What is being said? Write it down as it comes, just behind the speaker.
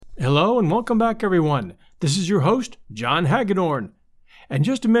Hello and welcome back, everyone. This is your host, John Hagedorn. And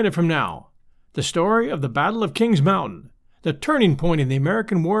just a minute from now, the story of the Battle of Kings Mountain, the turning point in the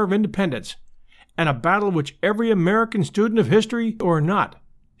American War of Independence, and a battle which every American student of history or not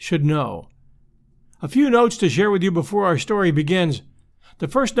should know. A few notes to share with you before our story begins. The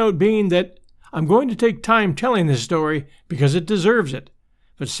first note being that I'm going to take time telling this story because it deserves it.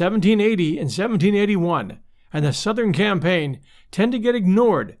 But 1780 and 1781 and the Southern Campaign tend to get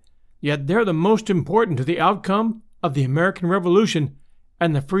ignored, yet they're the most important to the outcome of the American Revolution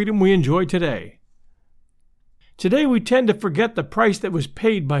and the freedom we enjoy today. Today we tend to forget the price that was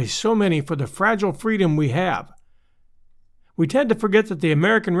paid by so many for the fragile freedom we have. We tend to forget that the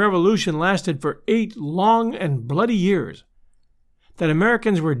American Revolution lasted for 8 long and bloody years, that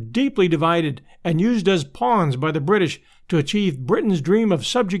Americans were deeply divided and used as pawns by the British to achieve Britain's dream of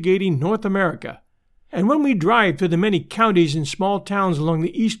subjugating North America. And when we drive through the many counties and small towns along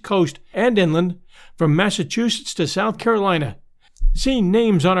the East Coast and inland, from Massachusetts to South Carolina, seeing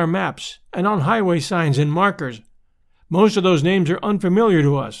names on our maps and on highway signs and markers, most of those names are unfamiliar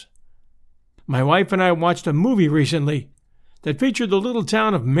to us. My wife and I watched a movie recently that featured the little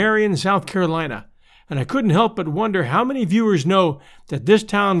town of Marion, South Carolina, and I couldn't help but wonder how many viewers know that this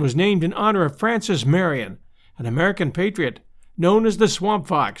town was named in honor of Francis Marion, an American patriot known as the Swamp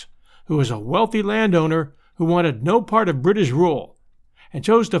Fox, who was a wealthy landowner who wanted no part of British rule, and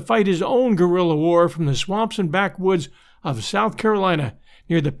chose to fight his own guerrilla war from the swamps and backwoods of South Carolina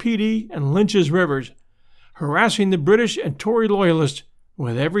near the Pedee and Lynch's rivers, harassing the British and Tory loyalists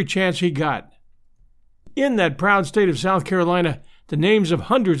with every chance he got. In that proud state of South Carolina, the names of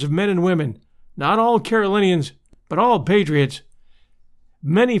hundreds of men and women, not all Carolinians, but all patriots,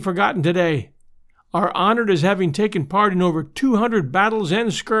 many forgotten today, are honored as having taken part in over 200 battles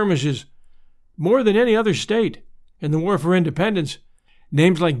and skirmishes, more than any other state, in the War for Independence.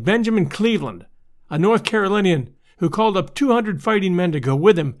 Names like Benjamin Cleveland, a North Carolinian who called up 200 fighting men to go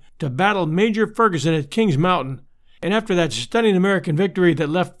with him to battle Major Ferguson at Kings Mountain, and after that stunning American victory that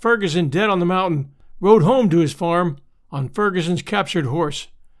left Ferguson dead on the mountain, rode home to his farm on Ferguson's captured horse.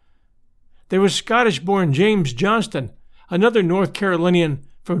 There was Scottish-born James Johnston, another North Carolinian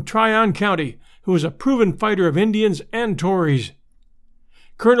from Tryon County, who was a proven fighter of Indians and Tories.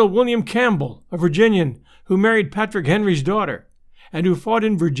 Colonel William Campbell, a Virginian who married Patrick Henry's daughter, and who fought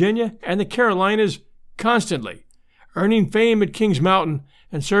in Virginia and the Carolinas constantly, earning fame at Kings Mountain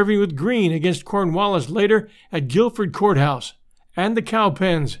and serving with Greene against Cornwallis later at Guilford Courthouse and the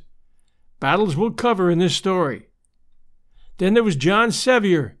Cowpens. Battles we'll cover in this story. Then there was John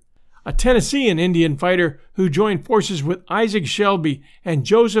Sevier, a Tennessean Indian fighter who joined forces with Isaac Shelby and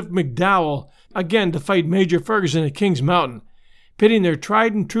Joseph McDowell, again to fight Major Ferguson at Kings Mountain, pitting their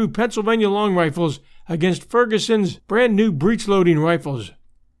tried-and-true Pennsylvania long rifles against Ferguson's brand-new breech-loading rifles.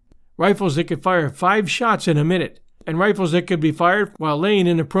 Rifles that could fire 5 shots in a minute, and rifles that could be fired while laying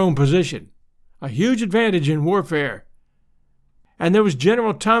in a prone position. A huge advantage in warfare. And there was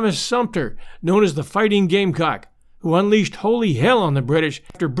General Thomas Sumter, known as the Fighting Gamecock, who unleashed holy hell on the British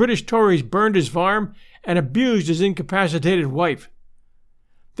after British Tories burned his farm and abused his incapacitated wife.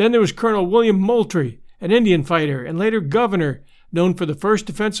 Then there was Colonel William Moultrie, an Indian fighter and later governor, known for the first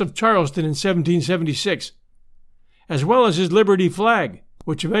defense of Charleston in 1776, as well as his Liberty flag,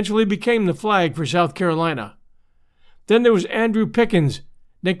 which eventually became the flag for South Carolina. Then there was Andrew Pickens,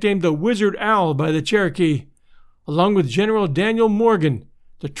 nicknamed the Wizard Owl by the Cherokee, along with General Daniel Morgan,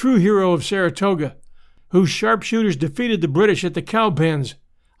 the true hero of Saratoga, whose sharpshooters defeated the British at the Cowpens,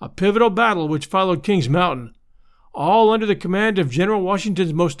 a pivotal battle which followed Kings Mountain, all under the command of General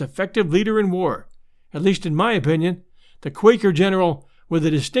Washington's most effective leader in war, at least in my opinion, the Quaker general with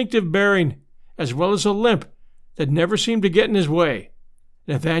a distinctive bearing as well as a limp that never seemed to get in his way,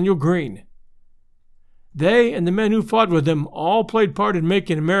 Nathanael Greene. They and the men who fought with them all played part in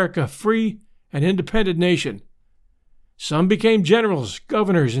making America a free and independent nation. Some became generals,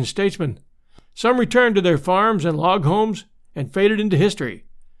 governors, and statesmen. Some returned to their farms and log homes and faded into history.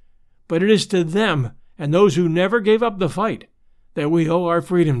 But it is to them and those who never gave up the fight that we owe our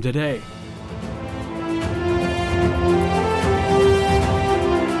freedom today.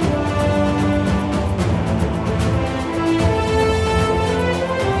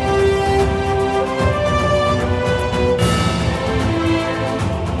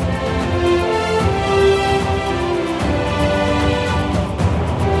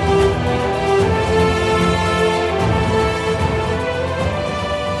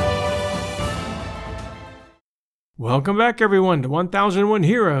 Welcome back, everyone, to 1001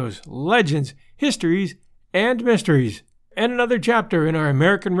 Heroes, Legends, Histories, and Mysteries, and another chapter in our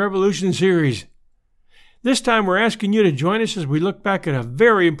American Revolution series. This time we're asking you to join us as we look back at a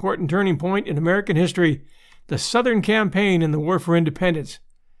very important turning point in American history, the Southern Campaign in the War for Independence,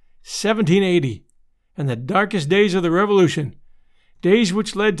 1780, and the darkest days of the Revolution, days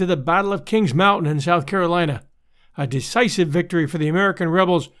which led to the Battle of Kings Mountain in South Carolina, a decisive victory for the American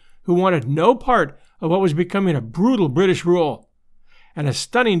rebels who wanted no part of what was becoming a brutal British rule, and a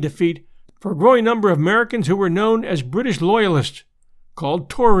stunning defeat for a growing number of Americans who were known as British Loyalists, called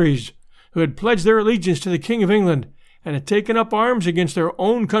Tories, who had pledged their allegiance to the King of England and had taken up arms against their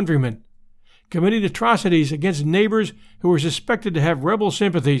own countrymen, committing atrocities against neighbors who were suspected to have rebel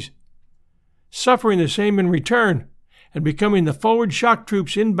sympathies, suffering the same in return, and becoming the forward shock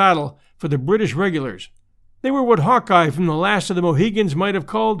troops in battle for the British regulars. They were what Hawkeye from The Last of the Mohegans might have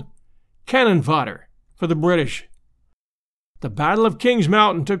called cannon fodder for the British. The Battle of Kings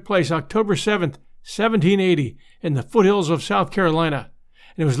Mountain took place October 7th, 1780, in the foothills of South Carolina,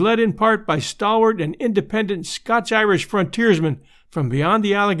 and it was led in part by stalwart and independent Scotch-Irish frontiersmen from beyond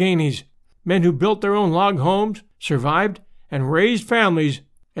the Alleghenies, men who built their own log homes, survived, and raised families,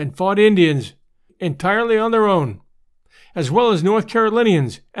 and fought Indians entirely on their own, as well as North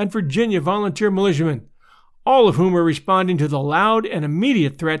Carolinians and Virginia volunteer militiamen, all of whom were responding to the loud and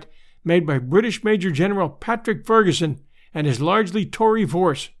immediate threat made by British Major General Patrick Ferguson and his largely Tory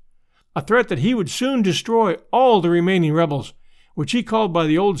force, a threat that he would soon destroy all the remaining rebels, which he called by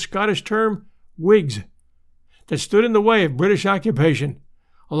the old Scottish term Whigs, that stood in the way of British occupation,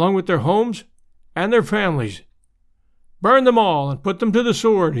 along with their homes and their families. Burn them all and put them to the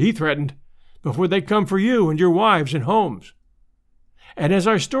sword, he threatened, before they come for you and your wives and homes. And as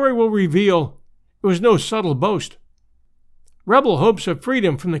our story will reveal, it was no subtle boast. Rebel hopes of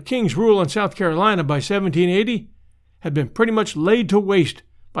freedom from the King's rule in South Carolina by 1780 had been pretty much laid to waste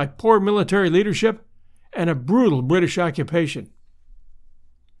by poor military leadership and a brutal British occupation.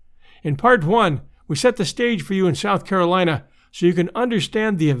 In Part 1, we set the stage for you in South Carolina so you can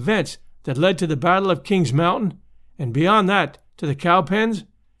understand the events that led to the Battle of Kings Mountain, and beyond that, to the Cowpens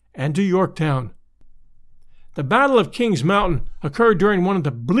and to Yorktown. The Battle of Kings Mountain occurred during one of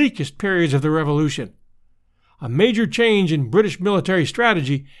the bleakest periods of the Revolution. A major change in British military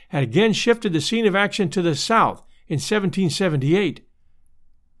strategy had again shifted the scene of action to the south in 1778.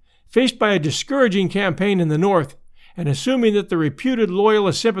 Faced by a discouraging campaign in the north, and assuming that the reputed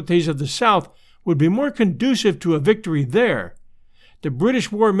loyalist sympathies of the south would be more conducive to a victory there, the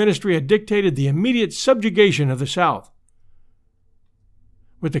British War Ministry had dictated the immediate subjugation of the south.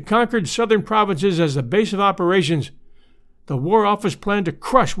 With the conquered southern provinces as the base of operations, the War Office planned to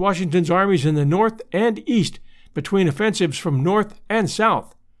crush Washington's armies in the north and east between offensives from north and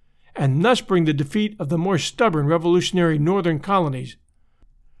south, and thus bring the defeat of the more stubborn revolutionary northern colonies.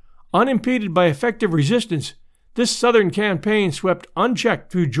 Unimpeded by effective resistance, this southern campaign swept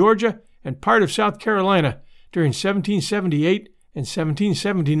unchecked through Georgia and part of South Carolina during 1778 and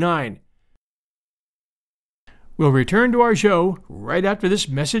 1779. We'll return to our show right after this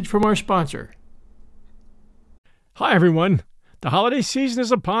message from our sponsor. Hi, everyone. The holiday season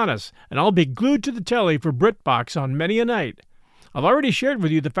is upon us, and I'll be glued to the telly for BritBox on many a night. I've already shared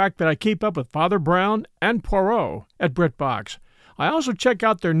with you the fact that I keep up with Father Brown and Poirot at BritBox. I also check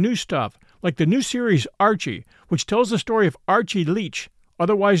out their new stuff, like the new series Archie, which tells the story of Archie Leach,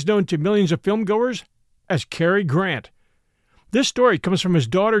 otherwise known to millions of filmgoers as Cary Grant. This story comes from his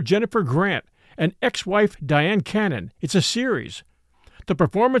daughter Jennifer Grant and ex-wife Diane Cannon. It's a series. The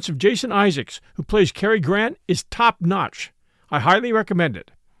performance of Jason Isaacs, who plays Cary Grant, is top-notch. I highly recommend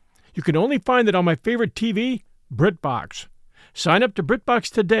it. You can only find it on my favorite TV, BritBox. Sign up to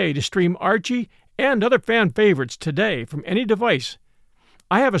BritBox today to stream Archie and other fan favorites today from any device.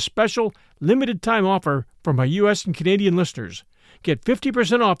 I have a special limited-time offer for my U.S. and Canadian listeners. Get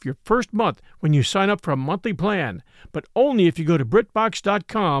 50% off your first month when you sign up for a monthly plan, but only if you go to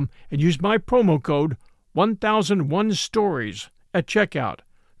BritBox.com and use my promo code 1001stories at checkout.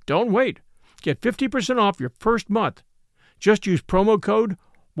 Don't wait. Get 50% off your first month. Just use promo code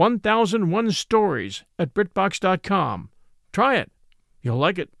 1001stories at BritBox.com. Try it. You'll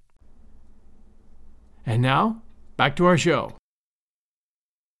like it. And now, back to our show.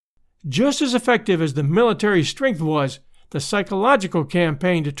 Just as effective as the military strength was, the psychological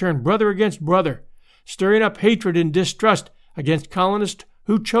campaign to turn brother against brother, stirring up hatred and distrust against colonists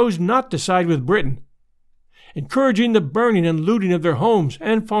who chose not to side with Britain, encouraging the burning and looting of their homes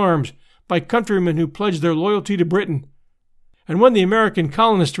and farms by countrymen who pledged their loyalty to Britain. And when the American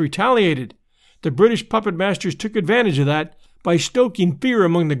colonists retaliated, the British puppet masters took advantage of that by stoking fear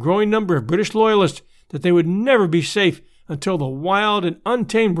among the growing number of British loyalists that they would never be safe until the wild and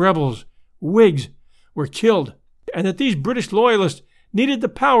untamed rebels, Whigs, were killed, and that these British loyalists needed the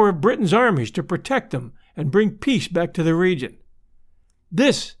power of Britain's armies to protect them and bring peace back to the region.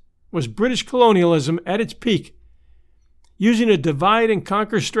 This was British colonialism at its peak, using a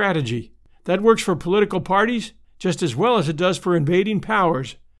divide-and-conquer strategy that works for political parties just as well as it does for invading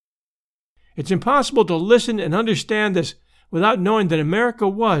powers. It's impossible to listen and understand this without knowing that America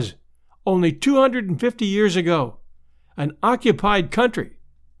was, only 250 years ago, an occupied country,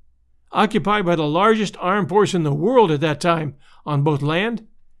 occupied by the largest armed force in the world at that time on both land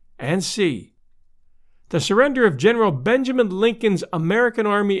and sea. The surrender of General Benjamin Lincoln's American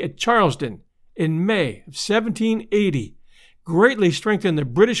Army at Charleston in May of 1780 greatly strengthened the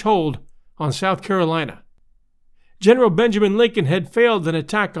British hold on South Carolina. General Benjamin Lincoln had failed an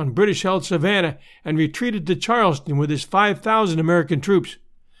attack on British-held Savannah and retreated to Charleston with his 5,000 American troops,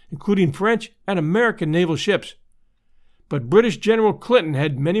 including French and American naval ships. But British General Clinton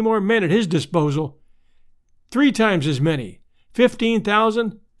had many more men at his disposal, 3 times as many,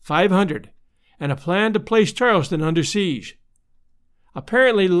 15,500, and a plan to place Charleston under siege.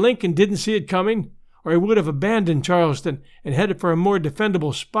 Apparently Lincoln didn't see it coming, or he would have abandoned Charleston and headed for a more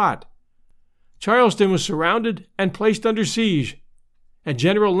defendable spot. Charleston was surrounded and placed under siege, and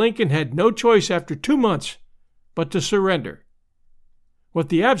General Lincoln had no choice after 2 months but to surrender. What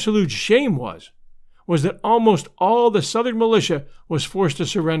the absolute shame was that almost all the Southern militia was forced to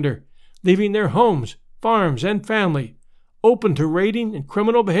surrender, leaving their homes, farms, and family open to raiding and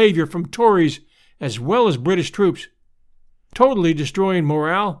criminal behavior from Tories as well as British troops, totally destroying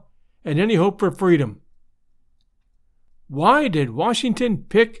morale and any hope for freedom. Why did Washington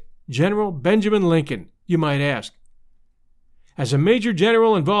pick General Benjamin Lincoln, you might ask? As a major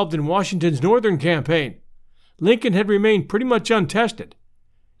general involved in Washington's Northern campaign, Lincoln had remained pretty much untested,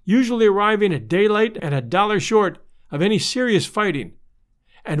 usually arriving a day late and a dollar short of any serious fighting,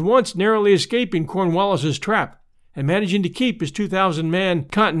 and once narrowly escaping Cornwallis's trap and managing to keep his 2,000-man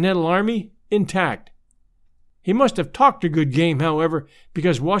Continental Army intact. He must have talked a good game, however,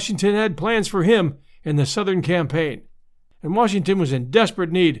 because Washington had plans for him in the Southern campaign, and Washington was in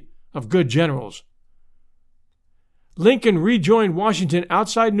desperate need of good generals. Lincoln rejoined Washington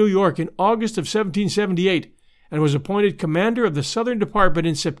outside New York in August of 1778 and was appointed commander of the Southern Department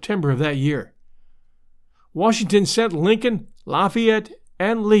in September of that year. Washington sent Lincoln, Lafayette,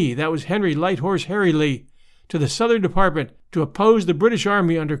 and Lee, that was Henry Light Horse Harry Lee, to the Southern Department to oppose the British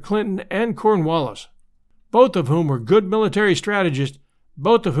Army under Clinton and Cornwallis, both of whom were good military strategists,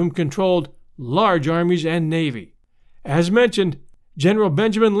 both of whom controlled large armies and navy. As mentioned, General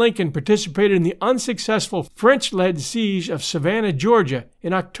Benjamin Lincoln participated in the unsuccessful French-led siege of Savannah, Georgia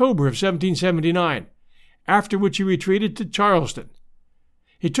in October of 1779, after which he retreated to Charleston.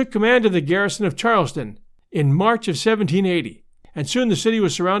 He took command of the garrison of Charleston in March of 1780, and soon the city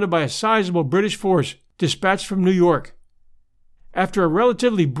was surrounded by a sizable British force dispatched from New York. After a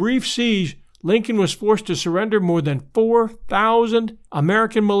relatively brief siege, Lincoln was forced to surrender more than 4,000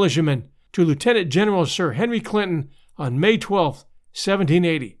 American militiamen to Lieutenant General Sir Henry Clinton on May 12,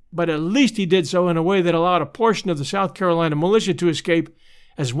 1780. But at least he did so in a way that allowed a portion of the South Carolina militia to escape,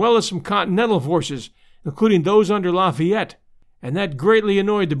 as well as some Continental forces, including those under Lafayette, and that greatly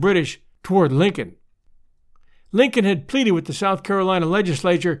annoyed the British toward Lincoln. Lincoln had pleaded with the South Carolina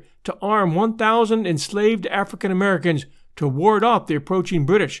legislature to arm 1,000 enslaved African Americans to ward off the approaching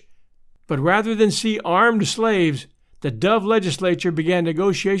British. But rather than see armed slaves, the Dove legislature began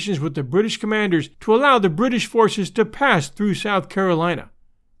negotiations with the British commanders to allow the British forces to pass through South Carolina.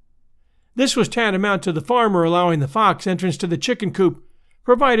 This was tantamount to the farmer allowing the fox entrance to the chicken coop,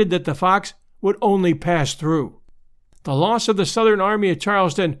 provided that the fox would only pass through. The loss of the Southern Army at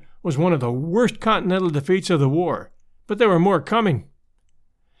Charleston was one of the worst Continental defeats of the war, but there were more coming.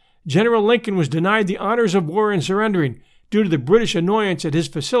 General Lincoln was denied the honors of war in surrendering due to the British annoyance at his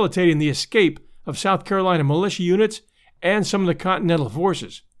facilitating the escape of South Carolina militia units and some of the Continental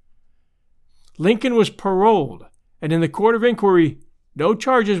forces. Lincoln was paroled, and in the court of inquiry, no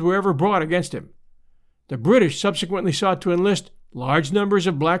charges were ever brought against him. The British subsequently sought to enlist large numbers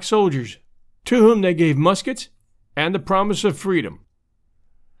of black soldiers, to whom they gave muskets and the promise of freedom.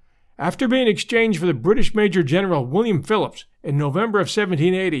 After being exchanged for the British Major General William Phillips in November of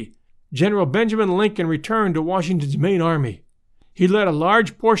 1780, General Benjamin Lincoln returned to Washington's main army. He led a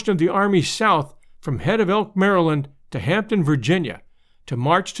large portion of the army south from Head of Elk, Maryland, to Hampton, Virginia, to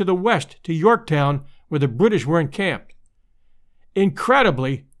march to the west to Yorktown, where the British were encamped.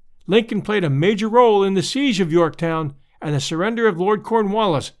 Incredibly, Lincoln played a major role in the siege of Yorktown and the surrender of Lord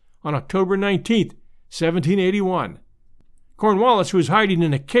Cornwallis on October 19, 1781. Cornwallis, who was hiding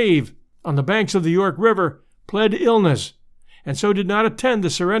in a cave on the banks of the York River, pled illness, and so did not attend the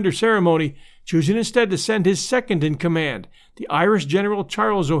surrender ceremony, choosing instead to send his second in command, the Irish General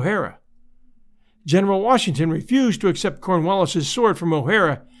Charles O'Hara. General Washington refused to accept Cornwallis's sword from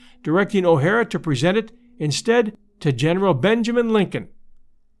O'Hara, directing O'Hara to present it instead to General Benjamin Lincoln,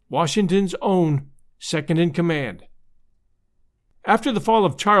 Washington's own second-in-command. After the fall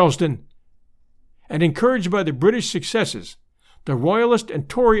of Charleston, and encouraged by the British successes, the Royalist and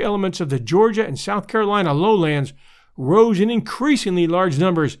Tory elements of the Georgia and South Carolina lowlands rose in increasingly large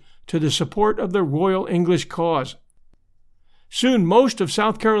numbers to the support of the Royal English cause. Soon most of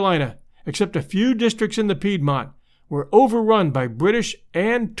South Carolina, except a few districts in the Piedmont, were overrun by British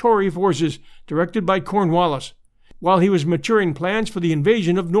and Tory forces directed by Cornwallis, while he was maturing plans for the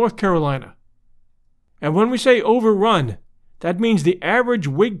invasion of North Carolina. And when we say overrun, that means the average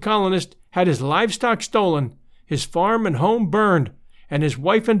Whig colonist had his livestock stolen, his farm and home burned, and his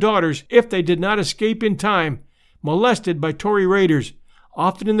wife and daughters, if they did not escape in time, molested by Tory raiders,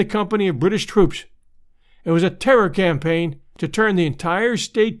 often in the company of British troops. It was a terror campaign to turn the entire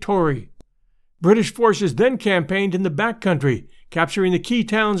state Tory. British forces then campaigned in the back country, capturing the key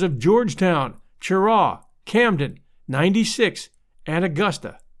towns of Georgetown, Cheraw, Camden, 96, and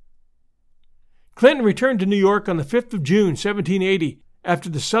Augusta. Clinton returned to New York on the 5th of June, 1780, after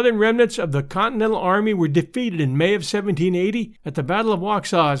the southern remnants of the Continental Army were defeated in May of 1780 at the Battle of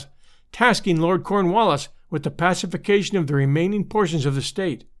Waxhaws, tasking Lord Cornwallis with the pacification of the remaining portions of the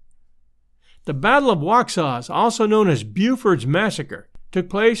state. The Battle of Waxhaws, also known as Buford's Massacre, took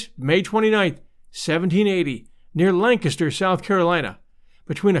place May 29, 1780, near Lancaster, South Carolina,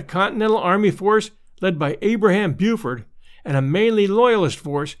 between a Continental Army force led by Abraham Buford and a mainly Loyalist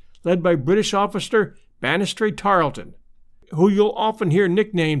force led by British officer Banastre Tarleton, who you'll often hear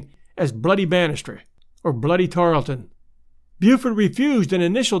nicknamed as Bloody Banastre or Bloody Tarleton. Buford refused an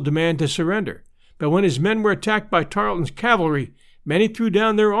initial demand to surrender, but when his men were attacked by Tarleton's cavalry, many threw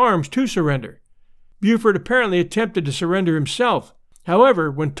down their arms to surrender. Buford apparently attempted to surrender himself.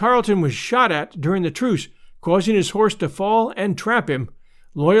 However, when Tarleton was shot at during the truce, causing his horse to fall and trap him,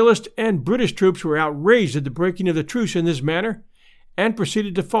 Loyalist and British troops were outraged at the breaking of the truce in this manner and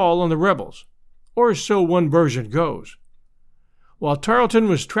proceeded to fall on the rebels, or so one version goes. While Tarleton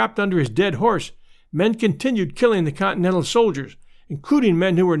was trapped under his dead horse, men continued killing the Continental soldiers, including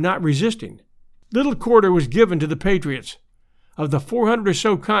men who were not resisting. Little quarter was given to the Patriots. Of the 400 or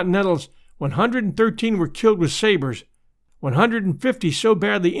so Continentals, 113 were killed with sabers, 150 so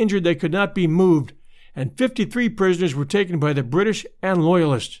badly injured they could not be moved, and 53 prisoners were taken by the British and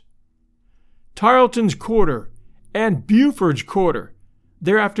Loyalists. Tarleton's quarter and Buford's quarter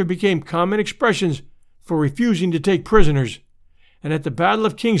thereafter became common expressions for refusing to take prisoners, and at the Battle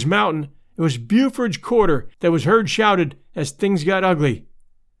of Kings Mountain, it was Buford's quarter that was heard shouted as things got ugly.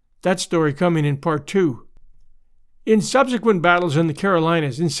 That story coming in part 2. In subsequent battles in the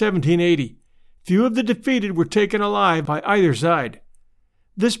Carolinas in 1780, few of the defeated were taken alive by either side.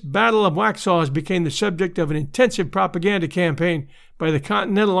 This Battle of Waxhaws became the subject of an intensive propaganda campaign by the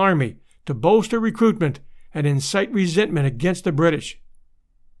Continental Army to bolster recruitment and incite resentment against the British.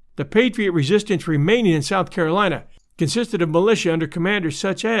 The Patriot resistance remaining in South Carolina consisted of militia under commanders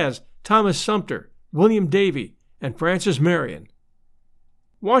such as Thomas Sumter, William Davie, and Francis Marion.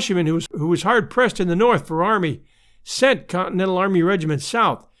 Washington, who was hard-pressed in the North for army, sent Continental Army regiments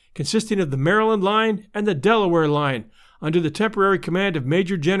south, consisting of the Maryland Line and the Delaware Line, under the temporary command of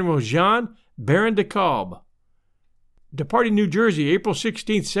Major General Jean Baron de Kalb. Departing New Jersey April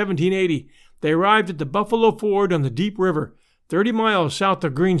 16, 1780, they arrived at the Buffalo Ford on the Deep River, 30 miles south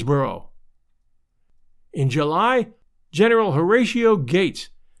of Greensboro. In July, General Horatio Gates,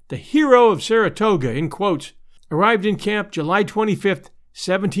 the hero of Saratoga, in quotes, arrived in camp July 25,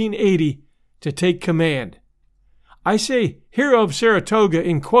 1780, to take command. I say hero of Saratoga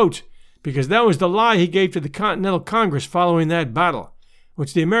in quotes because that was the lie he gave to the Continental Congress following that battle,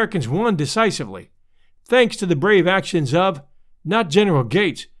 which the Americans won decisively, thanks to the brave actions of, not General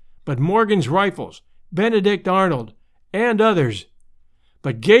Gates, but Morgan's Rifles, Benedict Arnold, and others.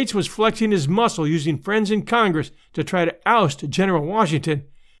 But Gates was flexing his muscle using friends in Congress to try to oust General Washington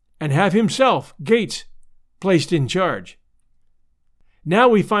and have himself, Gates, placed in charge. Now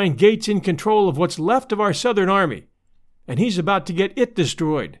we find Gates in control of what's left of our Southern Army, and he's about to get it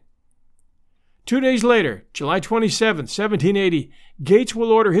destroyed. 2 days later, July 27, 1780, Gates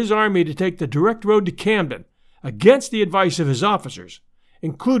will order his army to take the direct road to Camden, against the advice of his officers,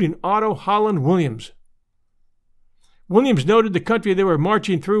 including Otto Holland Williams. Williams noted the country they were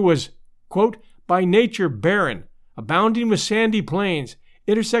marching through was, quote, by nature barren, abounding with sandy plains,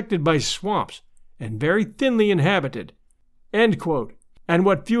 intersected by swamps, and very thinly inhabited, end quote, and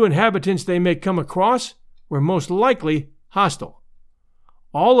what few inhabitants they may come across were most likely hostile.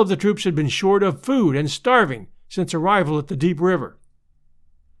 All of the troops had been short of food and starving since arrival at the Deep River.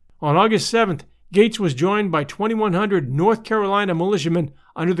 On August 7th, Gates was joined by 2,100 North Carolina militiamen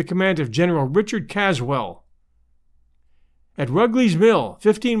under the command of General Richard Caswell. At Rugley's Mill,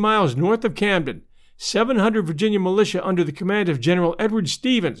 15 miles north of Camden, 700 Virginia militia under the command of General Edward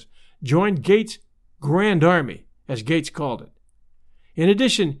Stevens joined Gates' Grand Army, as Gates called it. In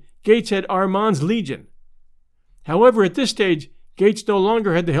addition, Gates had Armand's Legion. However, at this stage, Gates no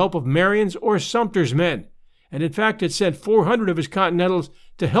longer had the help of Marion's or Sumter's men, and in fact had sent 400 of his Continentals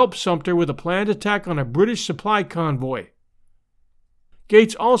to help Sumter with a planned attack on a British supply convoy.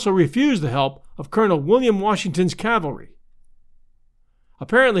 Gates also refused the help of Colonel William Washington's cavalry.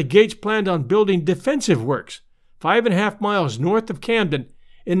 Apparently, Gates planned on building defensive works 5.5 miles north of Camden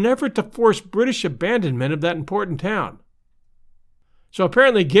in an effort to force British abandonment of that important town. So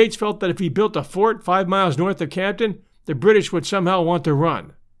apparently Gates felt that if he built a fort 5 miles north of Camden, the British would somehow want to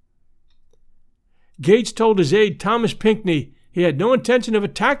run. Gates told his aide Thomas Pinckney he had no intention of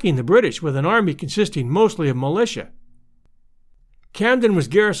attacking the British with an army consisting mostly of militia. Camden was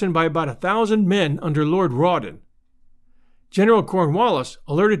garrisoned by about 1,000 men under Lord Rawdon. General Cornwallis,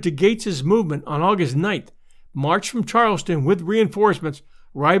 alerted to Gates's movement on August 9th, marched from Charleston with reinforcements,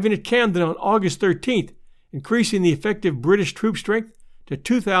 arriving at Camden on August 13th, increasing the effective British troop strength to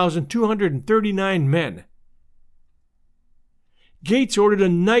 2,239 men. Gates ordered a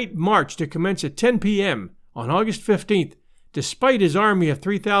night march to commence at 10 p.m. on August 15th, despite his army of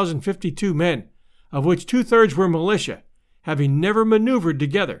 3,052 men, of which 2/3 were militia, having never maneuvered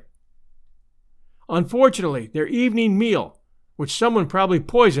together. Unfortunately, their evening meal, which someone probably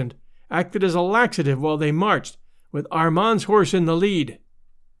poisoned, acted as a laxative while they marched, with Armand's horse in the lead.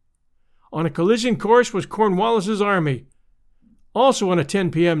 On a collision course was Cornwallis's army, also on a 10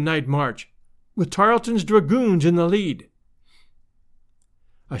 p.m. night march, with Tarleton's dragoons in the lead.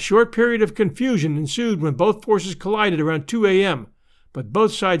 A short period of confusion ensued when both forces collided around 2 a.m., but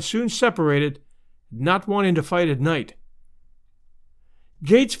both sides soon separated, not wanting to fight at night.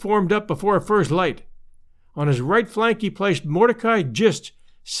 Gates formed up before first light. On his right flank he placed Mordecai Gist's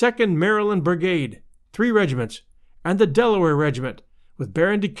 2nd Maryland Brigade, 3 regiments, and the Delaware Regiment, with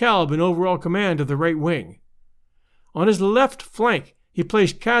Baron DeKalb in overall command of the right wing. On his left flank he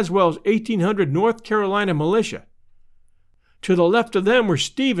placed Caswell's 1,800 North Carolina militia. To the left of them were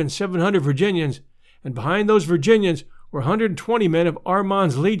Stevens' 700 Virginians, and behind those Virginians were 120 men of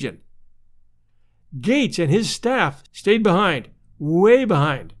Armand's Legion. Gates and his staff stayed behind,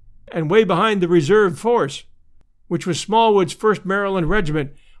 and way behind the reserve force, which was Smallwood's 1st Maryland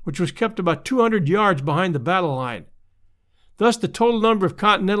Regiment, which was kept about 200 yards behind the battle line. Thus the total number of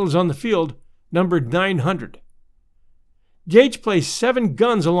Continentals on the field numbered 900. Gates placed 7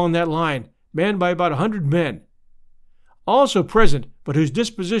 guns along that line, manned by about 100 men. Also present, but whose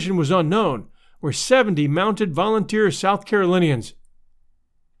disposition was unknown, were 70 mounted volunteer South Carolinians.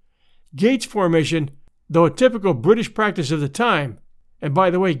 Gates' formation, though a typical British practice of the time, and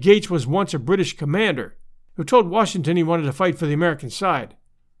by the way, Gates was once a British commander who told Washington he wanted to fight for the American side,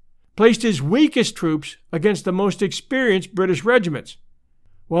 placed his weakest troops against the most experienced British regiments,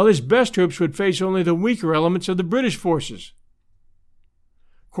 while his best troops would face only the weaker elements of the British forces.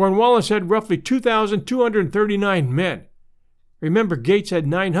 Cornwallis had roughly 2,239 men. Remember, Gates had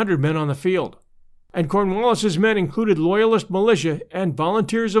 900 men on the field, and Cornwallis's men included Loyalist militia and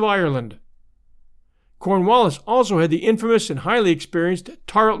volunteers of Ireland. Cornwallis also had the infamous and highly experienced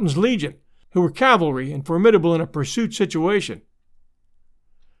Tarleton's Legion, who were cavalry and formidable in a pursuit situation.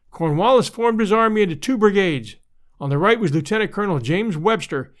 Cornwallis formed his army into 2 brigades. On the right was Lieutenant Colonel James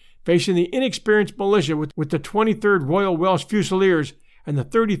Webster, facing the inexperienced militia with the 23rd Royal Welsh Fusiliers and the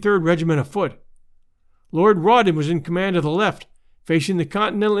 33rd Regiment of Foot. Lord Rawdon was in command of the left, facing the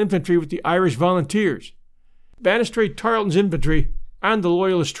Continental Infantry with the Irish Volunteers, Bannistrate Tarleton's infantry, and the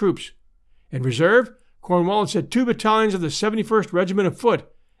Loyalist troops. In reserve, Cornwallis had 2 battalions of the 71st Regiment of Foot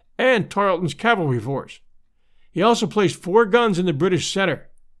and Tarleton's cavalry force. He also placed 4 guns in the British center.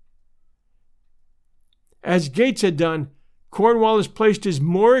 As Gates had done, Cornwallis placed his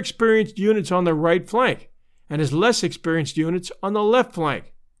more experienced units on the right flank and his less experienced units on the left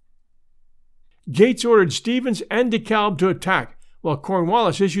flank. Gates ordered Stevens and DeKalb to attack, while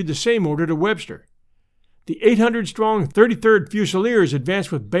Cornwallis issued the same order to Webster. The 800-strong 33rd Fusiliers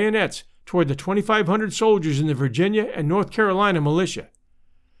advanced with bayonets toward the 2,500 soldiers in the Virginia and North Carolina militia.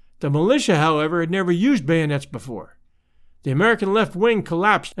 The militia, however, had never used bayonets before. The American left wing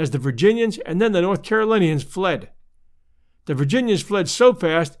collapsed as the Virginians and then the North Carolinians fled. The Virginians fled so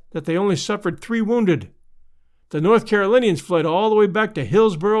fast that they only suffered 3 wounded. The North Carolinians fled all the way back to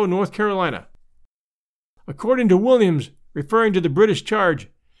Hillsborough, North Carolina. According to Williams, referring to the British charge,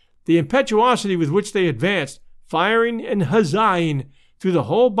 the impetuosity with which they advanced, firing and huzzahing, threw the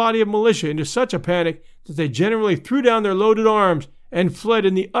whole body of militia into such a panic that they generally threw down their loaded arms and fled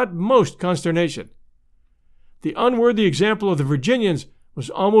in the utmost consternation. The unworthy example of the Virginians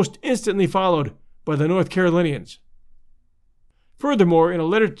was almost instantly followed by the North Carolinians. Furthermore, in a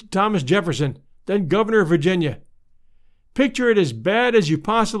letter to Thomas Jefferson, then governor of Virginia, picture it as bad as you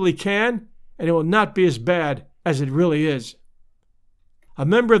possibly can, and it will not be as bad as it really is. A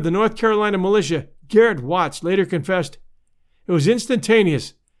member of the North Carolina militia, Garrett Watts, later confessed, "It was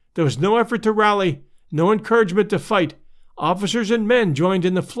instantaneous. There was no effort to rally, no encouragement to fight. Officers and men joined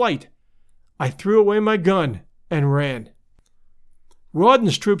in the flight. I threw away my gun and ran."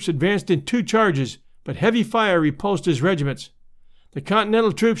 Rawdon's troops advanced in 2 charges, but heavy fire repulsed his regiments. The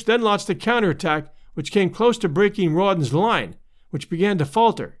Continental troops then launched a counterattack, which came close to breaking Rawdon's line, which began to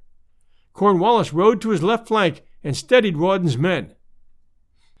falter. Cornwallis rode to his left flank and steadied Rawdon's men.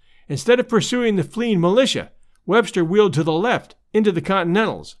 Instead of pursuing the fleeing militia, Webster wheeled to the left, into the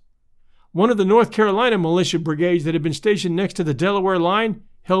Continentals. One of the North Carolina militia brigades that had been stationed next to the Delaware line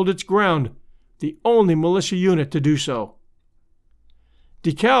held its ground, the only militia unit to do so.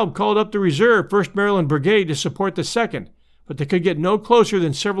 DeKalb called up the reserve 1st Maryland Brigade to support the 2nd, but they could get no closer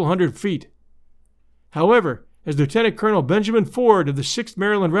than several hundred feet. However, as Lieutenant Colonel Benjamin Ford of the 6th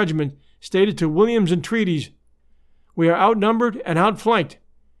Maryland Regiment stated to Williams' entreaties, "We are outnumbered and outflanked.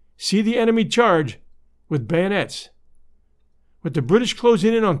 See the enemy charge with bayonets." With the British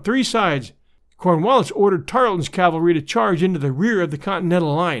closing in on 3 sides, Cornwallis ordered Tarleton's cavalry to charge into the rear of the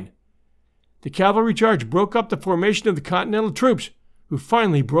Continental line. The cavalry charge broke up the formation of the Continental troops, who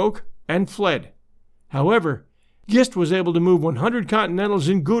finally broke and fled. However, Gist was able to move 100 Continentals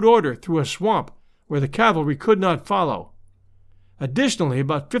in good order through a swamp where the cavalry could not follow. Additionally,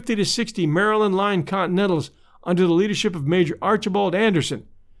 about 50 to 60 Maryland Line Continentals under the leadership of Major Archibald Anderson,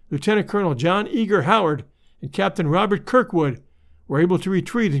 Lieutenant Colonel John Eager Howard, and Captain Robert Kirkwood were able to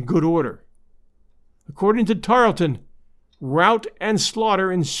retreat in good order. According to Tarleton, rout and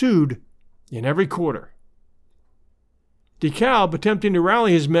slaughter ensued in every quarter. DeKalb, attempting to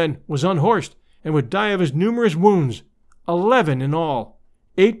rally his men, was unhorsed and would die of his numerous wounds, 11 in all,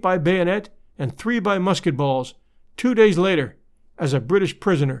 8 by bayonet and 3 by musket balls, 2 days later, as a British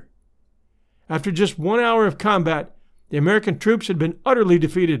prisoner. After just 1 hour of combat, the American troops had been utterly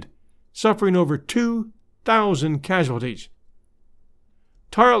defeated, suffering over 2,000 casualties.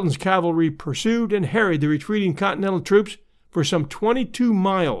 Tarleton's cavalry pursued and harried the retreating Continental troops for some 22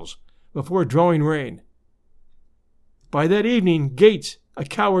 miles before drawing rein. By that evening, Gates, a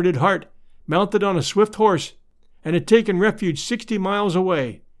coward at heart, mounted on a swift horse, and had taken refuge 60 miles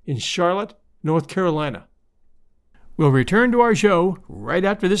away in Charlotte, North Carolina. We'll return to our show right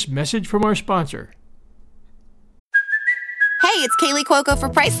after this message from our sponsor. Hey, it's Kaylee Cuoco for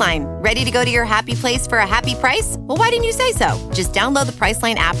Priceline. Ready to go to your happy place for a happy price? Well, why didn't you say so? Just download the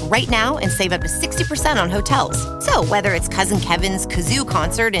Priceline app right now and save up to 60% on hotels. So whether it's Cousin Kevin's Kazoo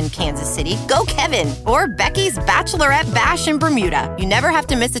Concert in Kansas City, go Kevin, or Becky's Bachelorette Bash in Bermuda, you never have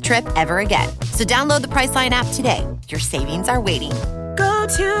to miss a trip ever again. So download the Priceline app today. Your savings are waiting. Go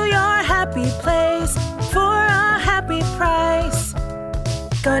to your happy place for a happy price.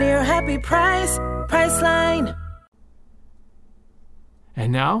 Go to your happy price, Priceline.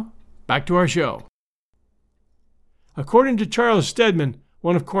 And now, back to our show. According to Charles Stedman,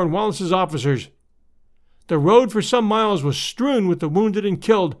 one of Cornwallis's officers, the road for some miles was strewn with the wounded and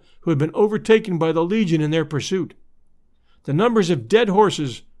killed who had been overtaken by the Legion in their pursuit. The numbers of dead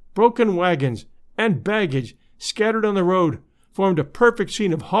horses, broken wagons, and baggage scattered on the road formed a perfect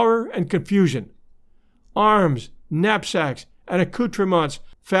scene of horror and confusion. Arms, knapsacks, and accoutrements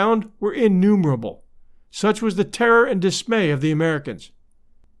found were innumerable. Such was the terror and dismay of the Americans.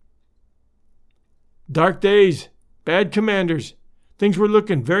 Dark days, bad commanders. Things were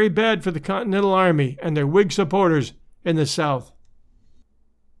looking very bad for the Continental Army and their Whig supporters in the South.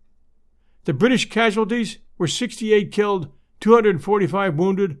 The British casualties were 68 killed, 245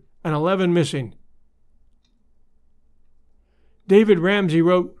 wounded, and 11 missing. David Ramsey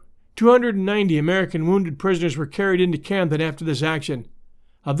wrote, 290 American wounded prisoners were carried into Camden after this action.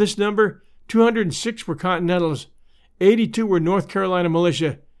 Of this number, 206 were Continentals, 82 were North Carolina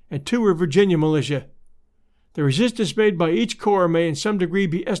militia, and 2 were Virginia militia. The resistance made by each corps may in some degree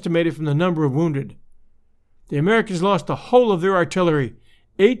be estimated from the number of wounded. The Americans lost the whole of their artillery,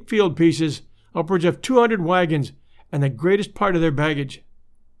 8 field pieces, upwards of 200 wagons, and the greatest part of their baggage.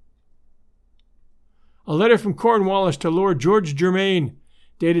 A letter from Cornwallis to Lord George Germain,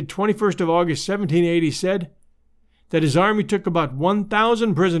 dated 21st of August 1780, said that his army took about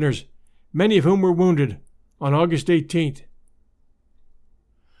 1,000 prisoners, many of whom were wounded, on August 18th.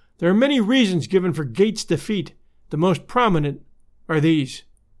 There are many reasons given for Gates' defeat, the most prominent are these.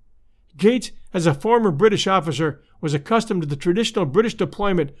 Gates, as a former British officer, was accustomed to the traditional British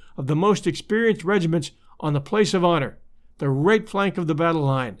deployment of the most experienced regiments on the place of honor, the right flank of the battle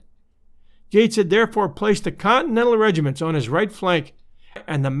line. Gates had therefore placed the Continental regiments on his right flank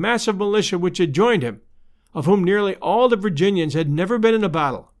and the massive militia which had joined him, of whom nearly all the Virginians had never been in a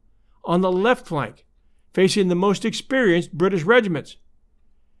battle, on the left flank, facing the most experienced British regiments.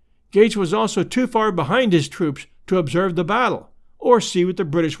 Gates was also too far behind his troops to observe the battle or see what the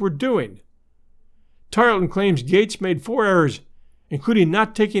British were doing. Tarleton claims Gates made 4 errors, including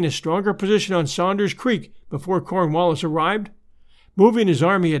not taking a stronger position on Saunders Creek before Cornwallis arrived, moving his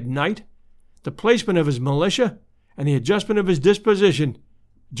army at night, the placement of his militia, and the adjustment of his disposition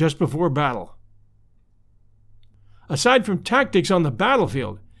just before battle. Aside from tactics on the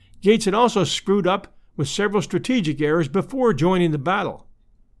battlefield, Gates had also screwed up with several strategic errors before joining the battle.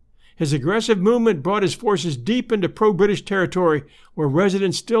 His aggressive movement brought his forces deep into pro-British territory where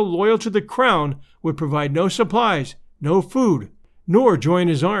residents still loyal to the Crown would provide no supplies, no food, nor join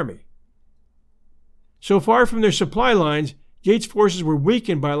his army. So far from their supply lines, Gates' forces were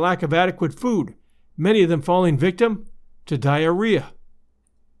weakened by a lack of adequate food, many of them falling victim to diarrhea.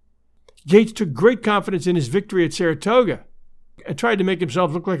 Gates took great confidence in his victory at Saratoga and tried to make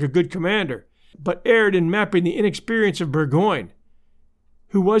himself look like a good commander, but erred in mapping the inexperience of Burgoyne,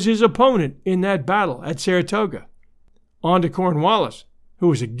 who was his opponent in that battle at Saratoga, onto Cornwallis, who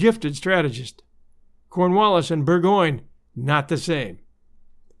was a gifted strategist. Cornwallis and Burgoyne, not the same.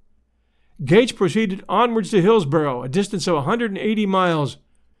 Gates proceeded onwards to Hillsborough, a distance of 180 miles,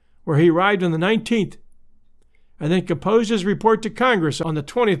 where he arrived on the 19th, and then composed his report to Congress on the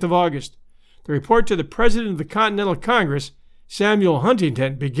 20th of August. The report to the President of the Continental Congress, Samuel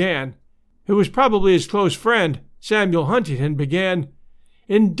Huntington, began, who was probably his close friend, Samuel Huntington, began,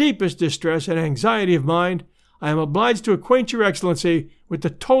 "In deepest distress and anxiety of mind, I am obliged to acquaint your Excellency with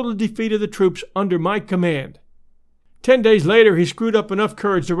the total defeat of the troops under my command." 10 days later, he screwed up enough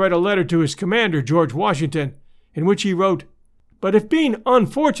courage to write a letter to his commander, George Washington, in which he wrote, "But if being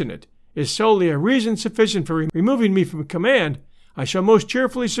unfortunate is solely a reason sufficient for removing me from command, I shall most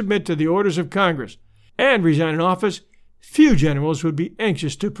cheerfully submit to the orders of Congress, and resign an office few generals would be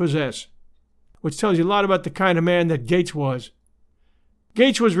anxious to possess," which tells you a lot about the kind of man that Gates was.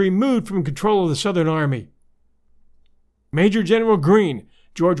 Gates was removed from control of the Southern Army. Major General Greene,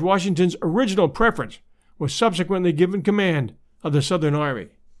 George Washington's original preference, was subsequently given command of the Southern Army.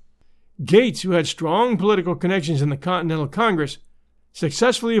 Gates, who had strong political connections in the Continental Congress,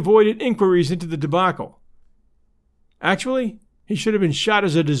 successfully avoided inquiries into the debacle. Actually, he should have been shot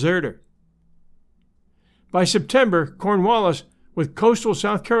as a deserter. By September, Cornwallis, with coastal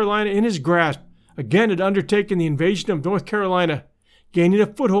South Carolina in his grasp, again had undertaken the invasion of North Carolina, gaining a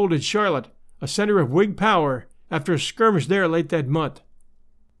foothold at Charlotte, a center of Whig power, after a skirmish there late that month.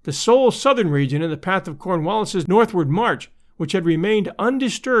 The sole southern region in the path of Cornwallis's northward march, which had remained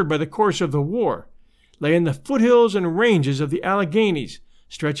undisturbed by the course of the war, lay in the foothills and ranges of the Alleghanies,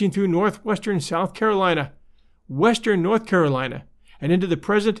 stretching through northwestern South Carolina, western North Carolina, and into the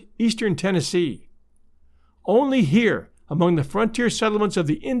present eastern Tennessee. Only here, among the frontier settlements of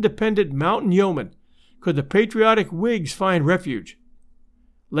the independent mountain yeomen, could the patriotic Whigs find refuge.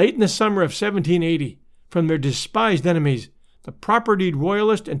 Late in the summer of 1780, from their despised enemies, the propertied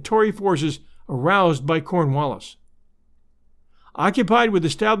Royalist and Tory forces aroused by Cornwallis. Occupied with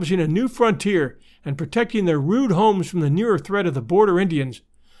establishing a new frontier and protecting their rude homes from the nearer threat of the border Indians,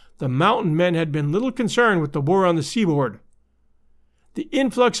 the mountain men had been little concerned with the war on the seaboard. The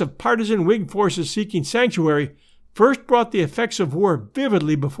influx of partisan Whig forces seeking sanctuary first brought the effects of war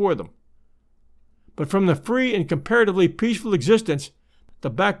vividly before them. But from the free and comparatively peaceful existence,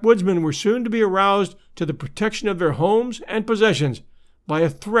 the backwoodsmen were soon to be aroused to the protection of their homes and possessions by a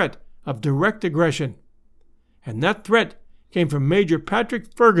threat of direct aggression. And that threat came from Major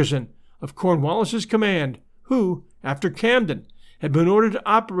Patrick Ferguson of Cornwallis's command, who, after Camden, had been ordered to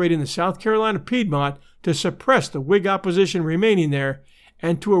operate in the South Carolina Piedmont to suppress the Whig opposition remaining there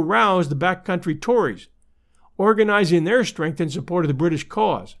and to arouse the backcountry Tories, organizing their strength in support of the British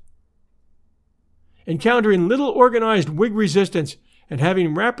cause. Encountering little organized Whig resistance and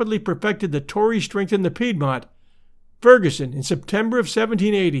having rapidly perfected the Tory strength in the Piedmont, Ferguson, in September of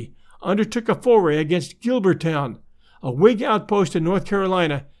 1780, undertook a foray against Gilbertown, a Whig outpost in North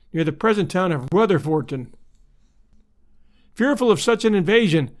Carolina near the present town of Rutherforton. Fearful of such an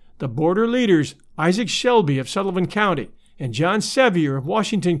invasion, the border leaders, Isaac Shelby of Sullivan County and John Sevier of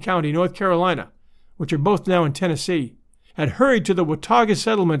Washington County, North Carolina, which are both now in Tennessee, had hurried to the Watauga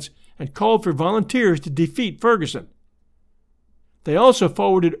settlements and called for volunteers to defeat Ferguson. They also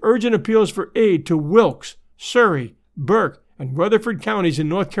forwarded urgent appeals for aid to Wilkes, Surrey, Burke, and Rutherford counties in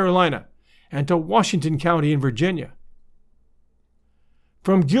North Carolina and to Washington County in Virginia.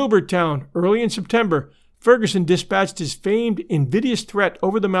 From Gilberttown, early in September, Ferguson dispatched his famed invidious threat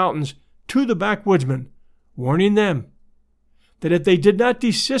over the mountains to the backwoodsmen, warning them that if they did not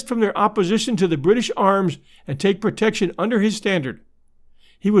desist from their opposition to the British arms and take protection under his standard,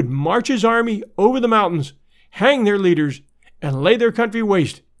 he would march his army over the mountains, hang their leaders, and lay their country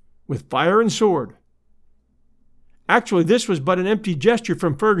waste with fire and sword. Actually, this was but an empty gesture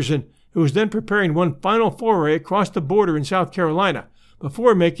from Ferguson, who was then preparing one final foray across the border in South Carolina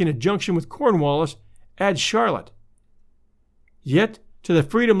before making a junction with Cornwallis at Charlotte. Yet, to the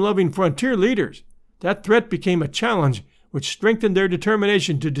freedom-loving frontier leaders, that threat became a challenge which strengthened their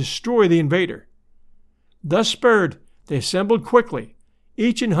determination to destroy the invader. Thus spurred, they assembled quickly,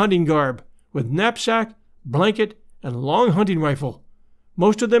 each in hunting garb, with knapsack, blanket, and long hunting rifle,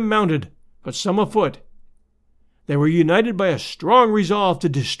 most of them mounted, but some afoot. They were united by a strong resolve to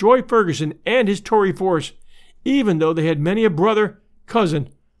destroy Ferguson and his Tory force, even though they had many a brother,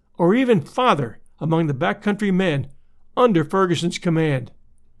 cousin, or even father among the backcountry men under Ferguson's command.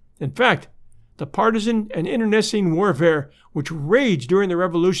 In fact, the partisan and internecine warfare which raged during the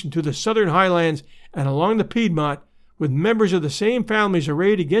Revolution through the southern highlands and along the Piedmont, with members of the same families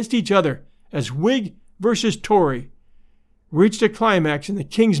arrayed against each other as Whig versus Tory, reached a climax in the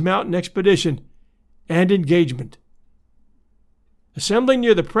Kings Mountain expedition and engagement. Assembling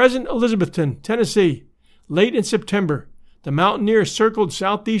near the present Elizabethton, Tennessee, late in September, the mountaineers circled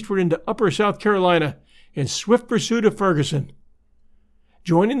southeastward into upper South Carolina in swift pursuit of Ferguson.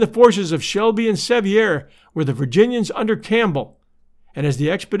 Joining the forces of Shelby and Sevier were the Virginians under Campbell, and as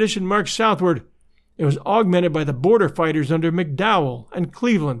the expedition marched southward, it was augmented by the border fighters under McDowell and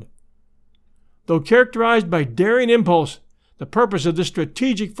Cleveland. Though characterized by daring impulse, the purpose of this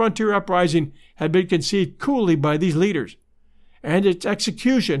strategic frontier uprising had been conceived coolly by these leaders, and its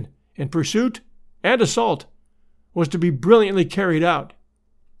execution in pursuit and assault was to be brilliantly carried out.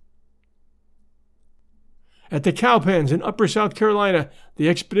 At the Cowpens in upper South Carolina, the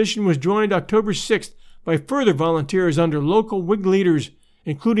expedition was joined October 6th by further volunteers under local Whig leaders,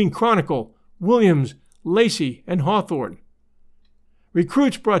 including Chronicle, Williams, Lacey, and Hawthorne.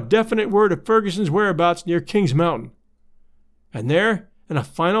 Recruits brought definite word of Ferguson's whereabouts near Kings Mountain. And there, in a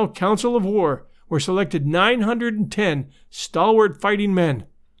final council of war, were selected 910 stalwart fighting men,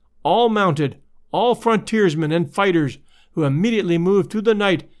 all mounted, all frontiersmen and fighters, who immediately moved through the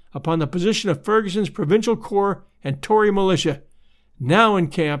night upon the position of Ferguson's provincial corps and Tory militia, now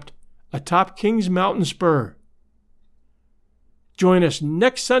encamped atop Kings Mountain Spur. Join us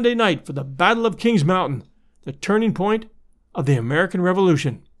next Sunday night for the Battle of Kings Mountain, the turning point of the American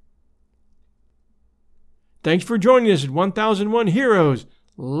Revolution. Thanks for joining us at 1001 Heroes,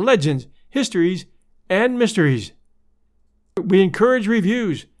 Legends, Histories, and Mysteries. We encourage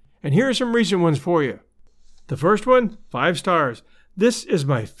reviews, and here are some recent ones for you. The first one, 5 stars. This is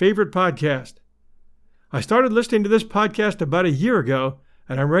my favorite podcast. I started listening to this podcast about a year ago,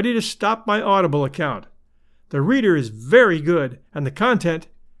 and I'm ready to stop my Audible account. The reader is very good, and the content,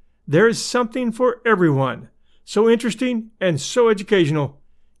 there is something for everyone. So interesting and so educational.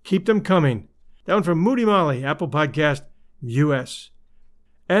 Keep them coming. That one from Moody Molly, Apple Podcast, US.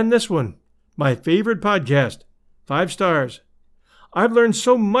 And this one, my favorite podcast, 5 stars. I've learned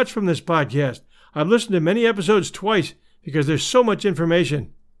so much from this podcast. I've listened to many episodes twice because there's so much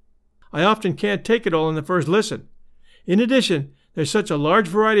information. I often can't take it all in the first listen. In addition, there's such a large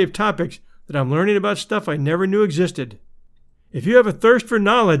variety of topics that I'm learning about stuff I never knew existed. If you have a thirst for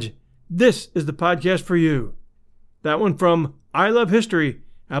knowledge, this is the podcast for you. That one from I Love History,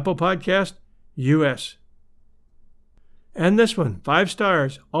 Apple Podcast, US. And this one, 5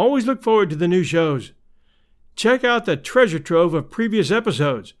 stars. Always look forward to the new shows. Check out the treasure trove of previous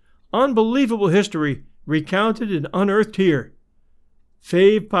episodes. Unbelievable history recounted and unearthed here.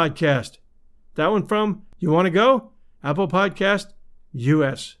 Fave Podcast. That one from You Want to Go? Apple Podcast,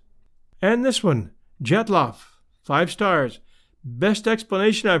 US. And this one, Dyatlov, 5 stars. Best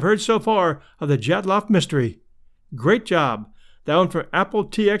explanation I've heard so far of the Dyatlov mystery. Great job. That one from Apple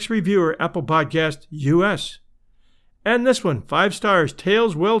TX Reviewer, Apple Podcast, US. And this one, 5 stars.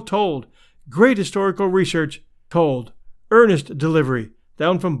 Tales Well Told. Great historical research told. Earnest delivery. That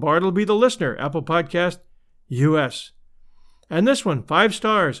one from Bartleby the Listener, Apple Podcast, US. And this one, 5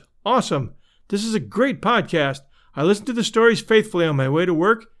 stars. Awesome. This is a great podcast. I listen to the stories faithfully on my way to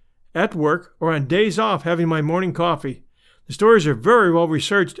work, at work, or on days off having my morning coffee. The stories are very well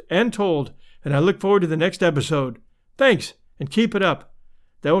researched and told, and I look forward to the next episode. Thanks, and keep it up.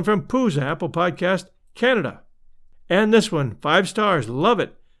 That one from Pooza, Apple Podcast, Canada. And this one, 5 stars. Love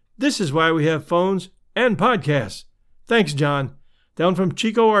it. This is why we have phones and podcasts. Thanks, John. Down from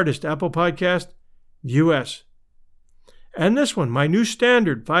Chico Artist, Apple Podcast, US. And this one, my new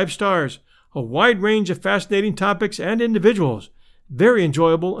standard, 5 stars. A wide range of fascinating topics and individuals. Very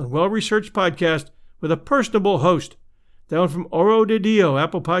enjoyable and well-researched podcast with a personable host. Down from Oro de Dio,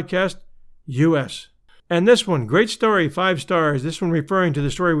 Apple Podcast, US. And this one, great story, 5 stars. This one referring to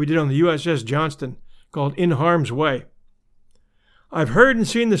the story we did on the USS Johnston, called In Harm's Way. I've heard and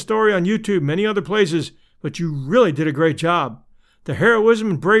seen the story on YouTube, many other places, but you really did a great job. The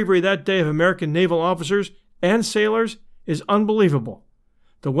heroism and bravery that day of American naval officers and sailors is unbelievable.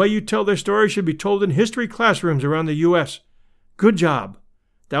 The way you tell their story should be told in history classrooms around the U.S. Good job.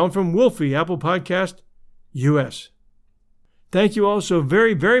 Down from Wolfie, Apple Podcast, U.S. Thank you all so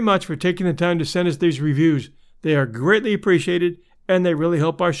very, very much for taking the time to send us these reviews. They are greatly appreciated, and they really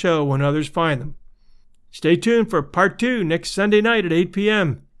help our show when others find them. Stay tuned for Part 2 next Sunday night at 8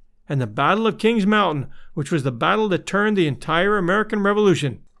 p.m. and the Battle of Kings Mountain, which was the battle that turned the entire American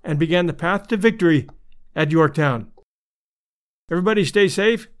Revolution and began the path to victory at Yorktown. Everybody stay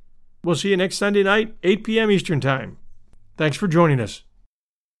safe. We'll see you next Sunday night, 8 p.m. Eastern Time. Thanks for joining us.